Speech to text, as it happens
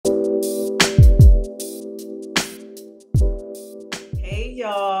Hey,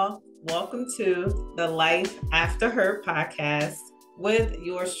 y'all. Welcome to the Life After Her podcast with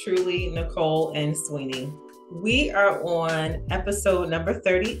yours truly, Nicole and Sweeney. We are on episode number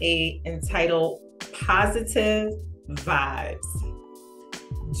 38 entitled Positive Vibes.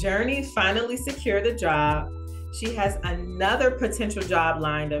 Journee finally secured a job. She has another potential job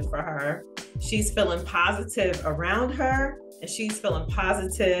lined up for her. She's feeling positive around her and she's feeling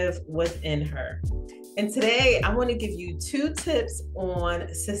positive within her. And today I want to give you 2 tips on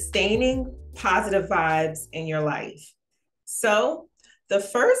sustaining positive vibes in your life. So the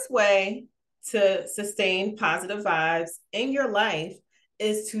first way to sustain positive vibes in your life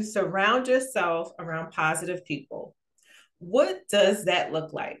is to surround yourself around positive people. What does that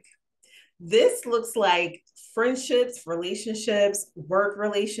look like? This looks like friendships, relationships, work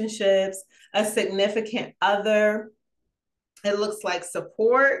relationships, a significant other. It looks like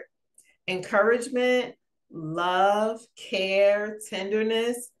support, encouragement, love, care,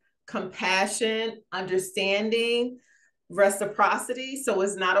 tenderness, compassion, understanding, reciprocity. So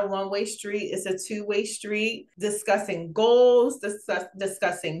it's not a one-way street, it's a two-way street. Discussing goals,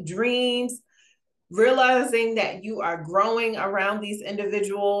 discussing dreams, realizing that you are growing around these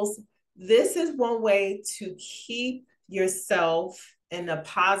individuals. This is one way to keep yourself in a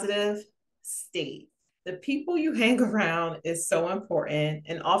positive state. The people you hang around is so important,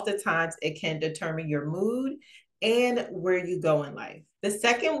 and oftentimes it can determine your mood and where you go in life. The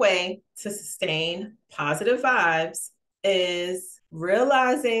second way to sustain positive vibes is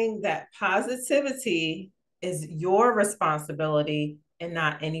realizing that positivity is your responsibility and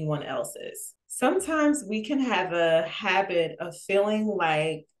not anyone else's. Sometimes we can have a habit of feeling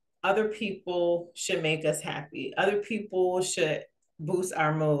like other people should make us happy. Other people should boost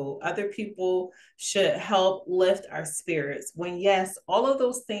our mood. Other people should help lift our spirits. When yes, all of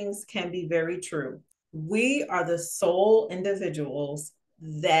those things can be very true. We are the sole individuals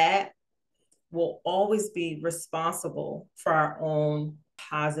that will always be responsible for our own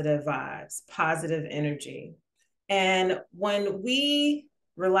positive vibes, positive energy. And when we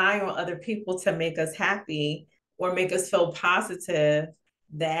rely on other people to make us happy or make us feel positive,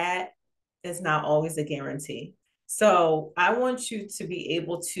 that is not always a guarantee. So I want you to be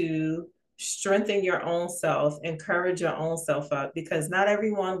able to strengthen your own self, encourage your own self up, because not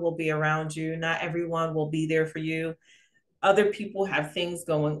everyone will be around you. Not everyone will be there for you. Other people have things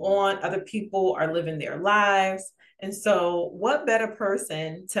going on. Other people are living their lives. And so what better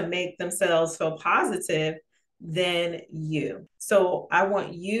person to make themselves feel positive than you? So I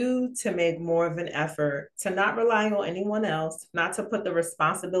want you to make more of an effort to not rely on anyone else, not to put the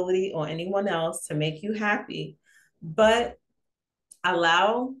responsibility on anyone else to make you happy, but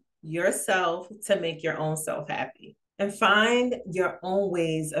allow yourself to make your own self happy and find your own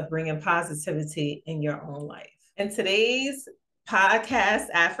ways of bringing positivity in your own life. And today's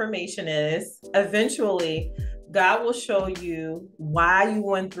podcast affirmation is, eventually, God will show you why you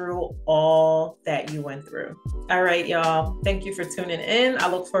went through all that you went through. All right, y'all. Thank you for tuning in. I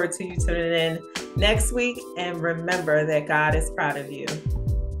look forward to you tuning in next week. And remember that God is proud of you.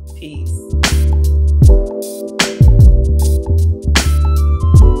 Peace.